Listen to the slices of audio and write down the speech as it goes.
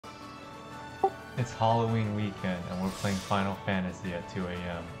It's Halloween weekend and we're playing Final Fantasy at 2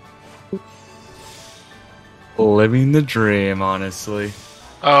 a.m. Living the dream, honestly.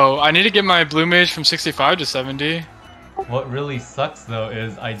 Oh, I need to get my blue mage from 65 to 70. What really sucks though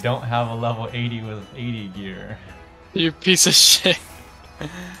is I don't have a level 80 with 80 gear. You piece of shit.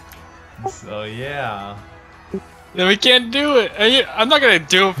 So yeah. Then we can't do it. I'm not gonna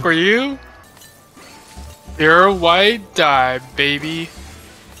do it for you. Pure white die, baby.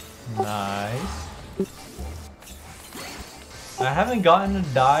 Nice. I haven't gotten a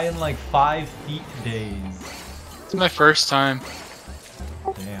die in like 5 feet days. It's my first time.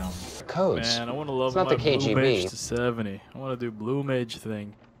 Damn. Codes. Man, I want to love It's not my the blue KGB. mage to 70. I want to do blue mage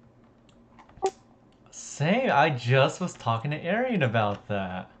thing. Same, I just was talking to Arrion about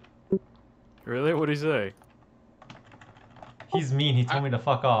that. Really? What'd he say? He's mean, he told me to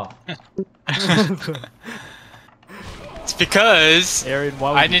fuck off. It's because Arrion,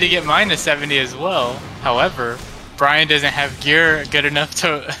 why would I you need to get mine to 70 as well. However, Brian doesn't have gear good enough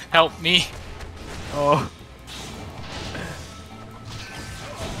to help me. Oh.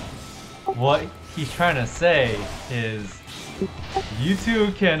 What he's trying to say is you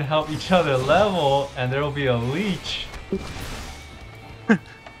two can help each other level and there will be a leech.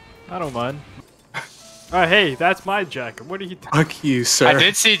 I don't mind. Oh, hey, that's my jacket. What are you Fuck you, sir. I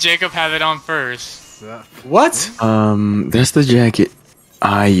did see Jacob have it on first. What? That's the jacket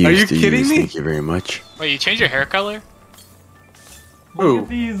I used to kidding use. me? Thank you very much. Wait, you changed your hair color? Look Who? at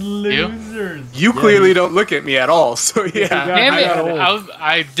these losers. You clearly don't look at me at all, so yeah. Damn I got it!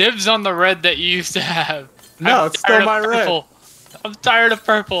 I dibs on the red that you used to have. No, I'm it's still tired my of red. purple. I'm tired of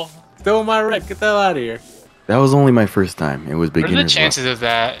purple. Still my red. Get the hell out of here. That was only my first time. It was What are the beginner's luck. chances of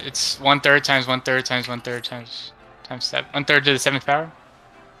that? It's 1/3 times 1/3 times 1/3 times 7. 1/3 to the 7th power.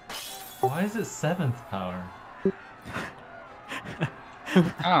 Why is it 7th power? I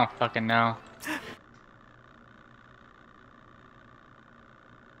don't fucking know.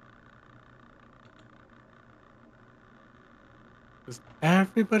 Does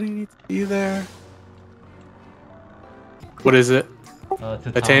everybody need to be there? What is it?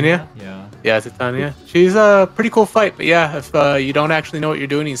 Titania? Yeah. Yeah, Titania. She's a pretty cool fight, but yeah, if you don't actually know what you're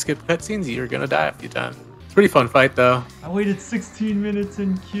doing and you skip cutscenes, you're gonna die a few times. It's a pretty fun fight, though. I waited 16 minutes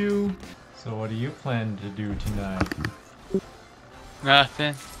in queue. So what do you plan to do tonight?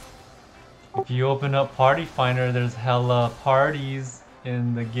 Nothing. If you open up Party Finder, there's hella parties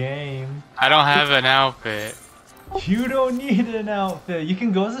in the game. I don't have an outfit. You don't need an outfit. You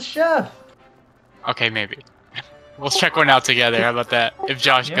can go as a chef. Okay, maybe. We'll check one out together. How about that? If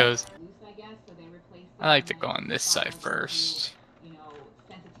Josh Yeah. goes. I like to go on this side first. You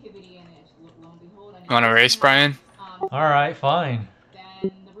want to race, Brian? Alright, fine.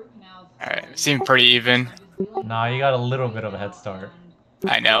 Alright, seem pretty even. Nah, you got a little bit of a head start.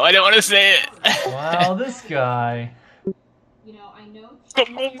 I know, I don't want to say it. Wow, this guy. Go,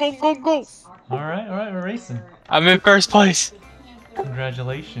 go, go, go, go. Alright, we're racing. I'm in first place.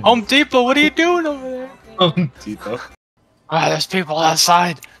 Congratulations. Home Depot, what are you doing over there? Tito. Ah, there's people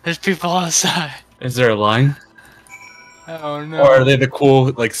outside. There's people outside. Is there a line? Oh no. Or are they the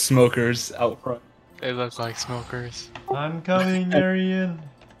cool, like, smokers out front? They look like smokers. I'm coming, Arrion.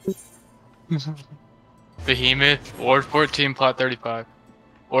 Behemoth, Ward 14, plot 35.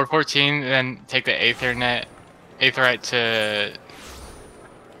 Ward 14, then take the Aethernet, Aetherite to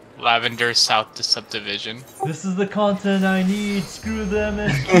Lavender south to subdivision. This is the content I need. Screw them,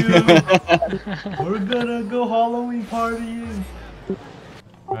 SQ. We're gonna go Halloween partying.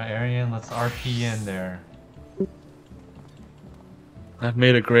 Alright, Arrion, let's RP in there. I've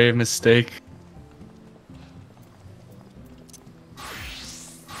made a grave mistake.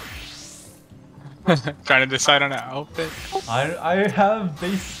 Trying to decide on an outfit. I have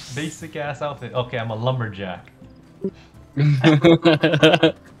basic ass outfit. Okay, I'm a lumberjack.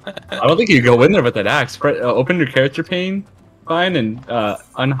 I don't think you go in there with that axe. Open your character pane, fine, and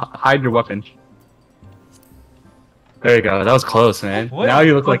hide your weapon. There you go. That was close, man. What? Now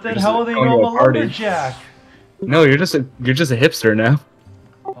you look like then you're how will just they going know to I'm a a party. lumberjack? No, you're just a hipster now.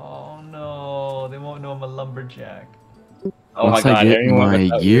 Oh no, they won't know I'm a lumberjack. Oh Once my god! I get anyone my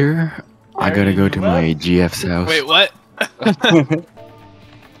without- gear, I gotta go Arrion, to you my left? GF's house. Wait, what?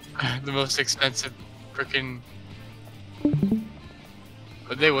 The most expensive freaking.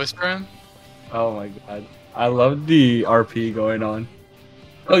 Would they whisper him? Oh my god! I love the RP going on.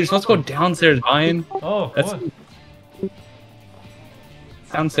 Oh, you're supposed to go downstairs, Ryan. Oh, That's what?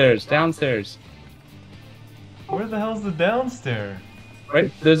 downstairs. Where the hell's the downstairs? Right,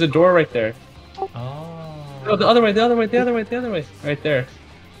 there's a door right there. Oh. No, the other way. Right there.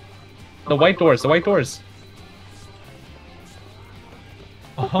 The white doors.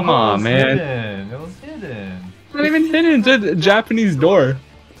 Oh Come on, man. Hidden. It was hidden. It's not even hidden. It's a Japanese door.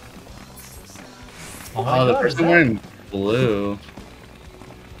 Oh, my the God, person is that- wearing blue.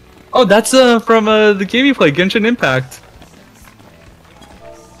 Oh, that's from the game you play, Genshin Impact.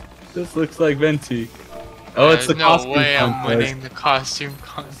 This looks like Venti. Oh, it's the There's costume no way I'm contest. winning the costume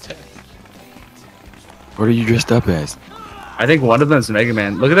contest. What are you dressed up as? I think one of them's Mega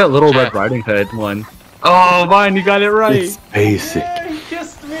Man. Look at that little Red Riding Hood one. Oh, Vine, you got it right. It's basic. Yeah, he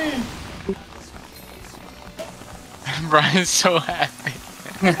kissed me. Brian's so happy.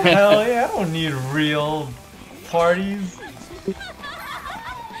 Hell yeah, I don't need real parties.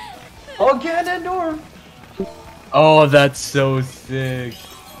 Oh, Ganondorf. Oh, that's so sick.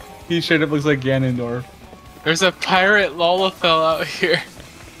 He straight up looks like Ganondorf. There's a pirate Lollafell out here.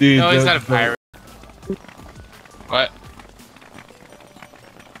 Dude, No, he's not a pirate. What?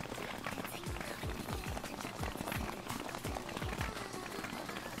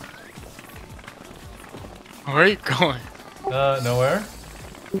 Where are you going? Nowhere.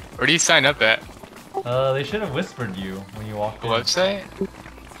 Where do you sign up at? They should have whispered you when you walked The in. website?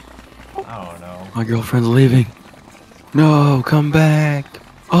 I don't know. My girlfriend's leaving. No, come back.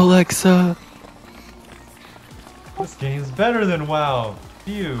 Alexa. This game's better than WoW.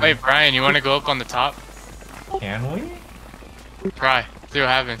 Phew. Wait, Brian, you want to go up on the top? Can we? Try. See what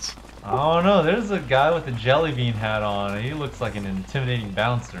happens. I don't know. There's a guy with a jelly bean hat on. He looks like an intimidating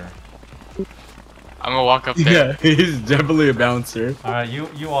bouncer. I'm gonna walk up there. Yeah, he's definitely a bouncer. All right, you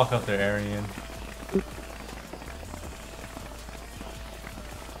walk up there, Arrion.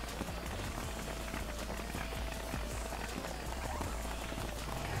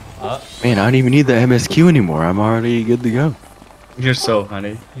 Man, I don't even need the MSQ anymore. I'm already good to go. You're so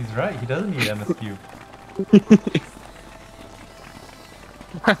funny. He's right. He doesn't need MSQ.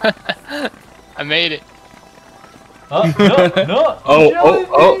 I made it. Oh no, no! Oh, jelly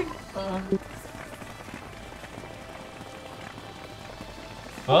oh, bean!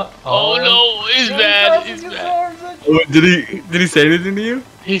 Oh no, he's bad. He's bad. Oh, did he say anything to you?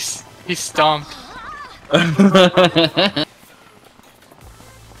 He stomped.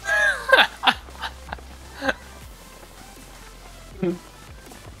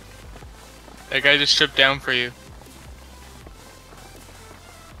 That guy just stripped down for you.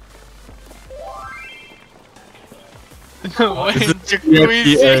 Wait, This is the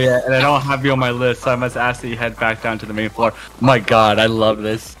jacuzzi. area, and I don't have you on my list, so I must ask that you head back down to the main floor. My God, I love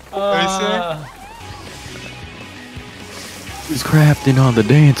this. He's crafting on the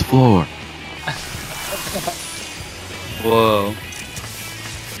dance floor. Whoa.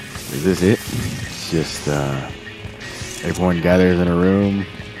 Is this it? It's just, everyone gathers in a room,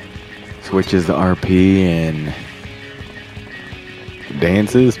 switches to RP, and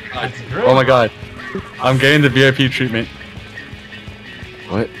dances? It's great. Oh my God. I'm getting the VIP treatment.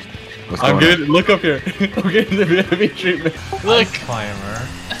 What? What's I'm going getting, look up here. I'm getting the VIP treatment. Look. Ice climber.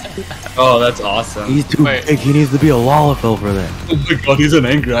 Oh, that's on? awesome. He's too Wait. big. He needs to be a Lollapel for that. Oh my God, he's an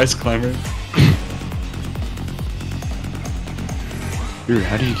angry ice climber. Dude,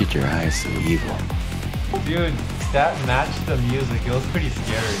 how do you get your eyes so evil? Dude, that matched the music. It was pretty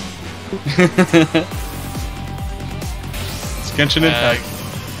scary. It's Genshin Impact.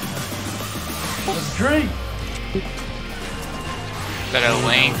 It's great. That a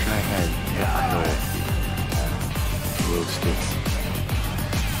link. Little sticks.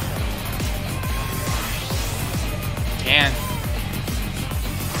 Can.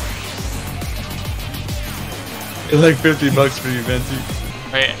 It's like $50 for you, Venti.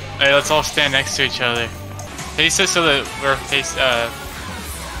 Wait, let's all stand next to each other. Face us so that we're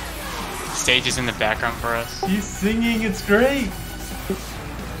stage is in the background for us. He's singing. It's great.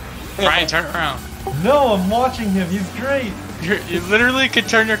 Brian, turn around. No, I'm watching him. He's great. You literally could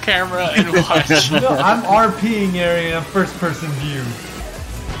turn your camera and watch. No, I'm RPing area in first person view.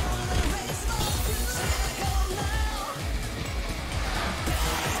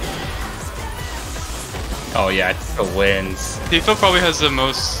 Oh yeah, Tifa wins. Tifa probably has the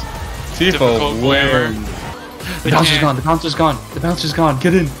most Tifa difficult glamour. wins. The bouncer's gone, the bouncer's gone, the bouncer's gone,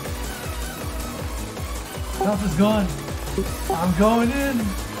 get in. Stuff is gone. I'm going in.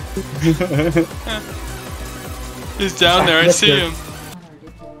 He's down there, I see him.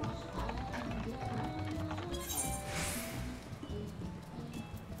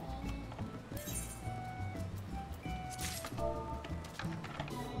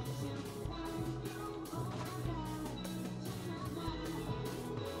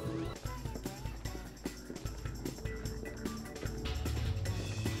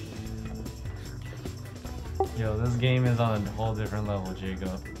 Yo, this game is on a whole different level,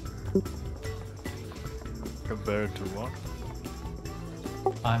 Jacob. Compared to what?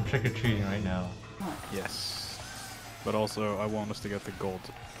 I'm trick-or-treating right now. Yes. But also, I want us to get the gold.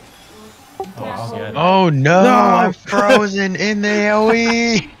 Oh, I'll get it. Oh no, I'm frozen in the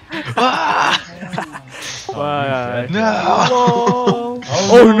AoE! Ah! Oh, you No!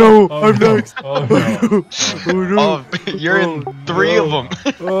 Oh, no, I'm next. Oh no. Oh, you're in 3 of them.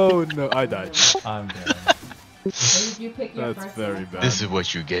 Oh no, I died. I'm dead. That's very bad. This is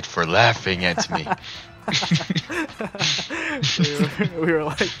what you get for laughing at me. we were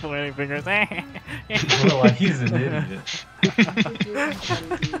like pointing fingers. Well, like, he's an idiot.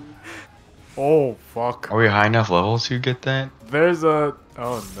 Oh fuck. Are we high enough level to get that? There's a.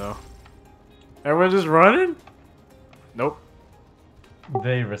 Oh no. Everyone just running? Nope.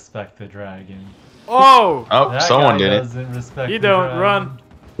 They respect the dragon. Oh! Oh, That someone guy did it. doesn't respect You the don't dragon. run.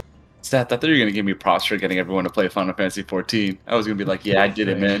 Seth, I thought you were gonna give me props for getting everyone to play Final Fantasy 14. I was gonna be like, yeah, I did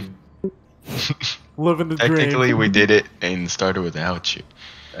it, man. Living the Technically, dream. we did it and started without you.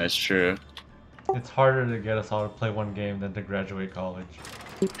 That's true. It's harder to get us all to play one game than to graduate college.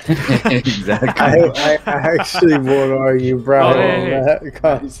 Exactly. I actually won't argue, bro, Oh, hey, on that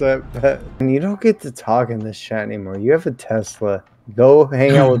concept. But you don't get to talk in this chat anymore. You have a Tesla. Go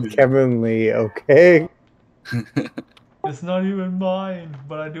hang out with Kevin Lee, okay? It's not even mine,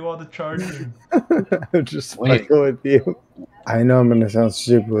 but I do all the charging. I'm just Wait. fucking with you. I know I'm gonna sound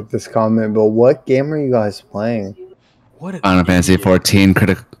stupid with this comment, but what game are you guys playing? What Final Fantasy 14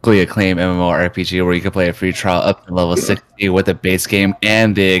 critically acclaimed MMORPG where you can play a free trial up to level 60 with the base game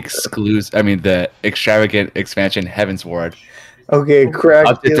and the the extravagant expansion Heaven's Ward. Okay, Crackdealer.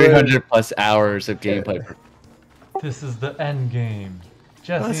 Up to 300 plus hours of gameplay. This is the end game.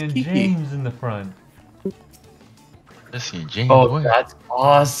 Jesse That's and Kiki. James in the front. Jesse and James. Oh, boy. that's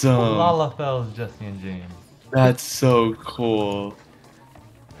awesome. Lalafell's Jesse and James. That's so cool.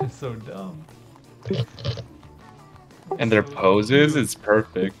 It's so dumb. And their poses is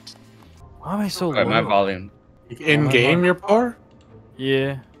perfect. Why am I so Alright, my low? volume. In game, you're poor.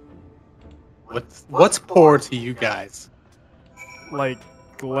 Yeah. What's poor to you guys? Like,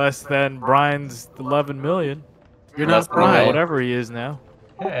 less than Brian's 11 million. You're That's not Brian. Whatever he is now.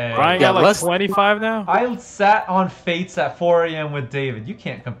 Hey. Brian Yeah, got like less- 25 now? I sat on Fates at 4 a.m. with David. You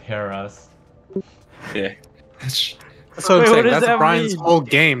can't compare us. Yeah. That's what Wait, I'm what saying. does That's that Brian's mean? whole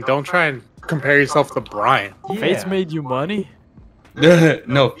game. Don't try and compare yourself to Brian. Fate's made you money?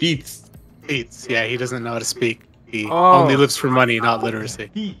 No, feats. Beats. Yeah, he doesn't know how to speak. He Oh. only lives for money, not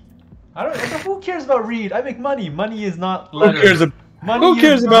literacy. I don't. Who cares about Reed? I make money. Money is not. Who Letters. cares, Money who is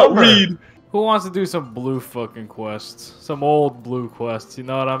cares about number. Reed? Who wants to do some blue fucking quests? Some old blue quests, you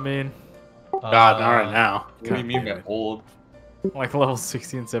know what I mean? God, not right now. What do you mean by old? Like level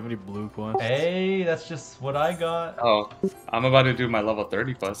 60 and 70 blue quests. Hey, that's just what I got. Oh, I'm about to do my level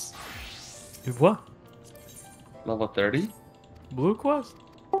 30 plus. Dude, what? Level 30? Blue quest?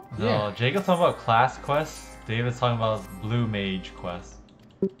 No, Yeah. Jacob's talking about class quests. David's talking about blue mage quests.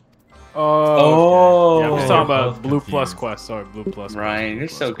 Oh, okay. Yeah, I'm just Oh. talking about Both blue plus confused. quest. Sorry, blue plus. Ryan, you're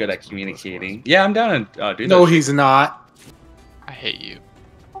plus so quest. good at communicating. Yeah, I'm down to do No, that. he's not. I hate you.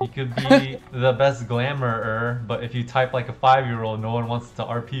 You could be the best glamour, but if you type like a 5-year-old, no one wants to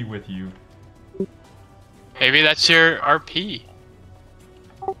RP with you. Maybe that's your RP.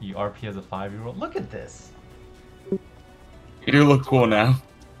 You RP as a 5-year-old? Look at this. You do look cool now.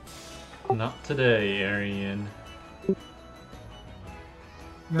 Not today, Arrion.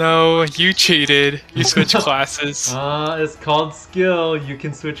 No, you cheated. You switched classes. It's called skill. You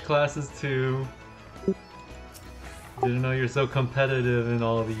can switch classes too. Didn't know you're so competitive in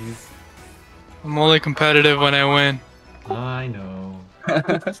all these. I'm only competitive when I win. I know.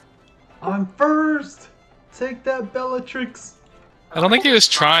 I'm first! Take that, Bellatrix! I don't think he was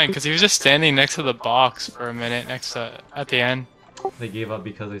trying because he was just standing next to the box for a minute next to at the end. They gave up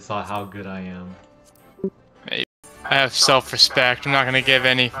because they saw how good I am. I have self-respect. I'm not gonna give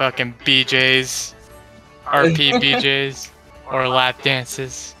any fucking BJs, RP BJs, or lap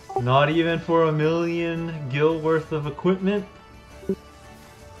dances. Not even for 1,000,000 gil worth of equipment?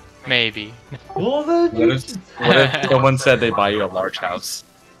 Maybe. Well then, What if someone said they buy you a large house?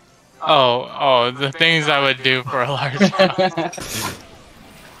 Oh, the things I would do for a large house.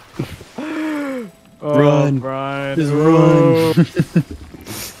 Oh, Run. Brian. Just Oh. run.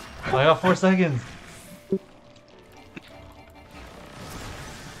 I got 4 seconds.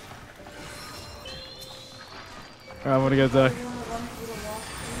 I'm gonna get Zach.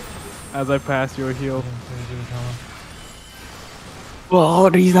 As I pass your heal. Well,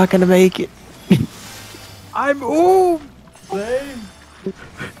 he's not gonna make it. I'm ooh. Same.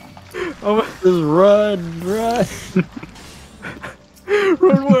 Oh, Just run. run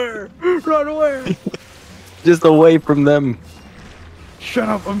where? Run where? Just away from them. Shut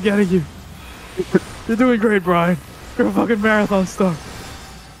up, I'm getting you. You're doing great, Brian. You're a fucking marathon star.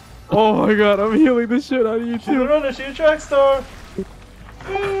 Oh my god, I'm healing the shit out of you She's a too. runner, she's a track star!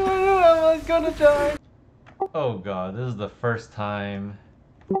 I'm gonna die! Oh god, this is the first time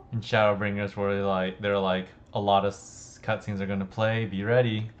in Shadowbringers where they're like a lot of cutscenes are gonna play. Be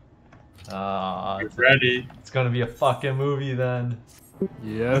ready. Get ready. It's gonna be a fucking movie then.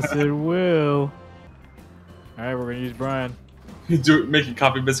 Yes, it will. Alright, we're gonna use Brian. Making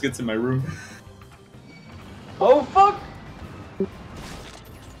coffee biscuits in my room. Oh fuck!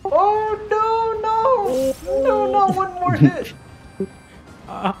 Oh no, no! No, not one more hit!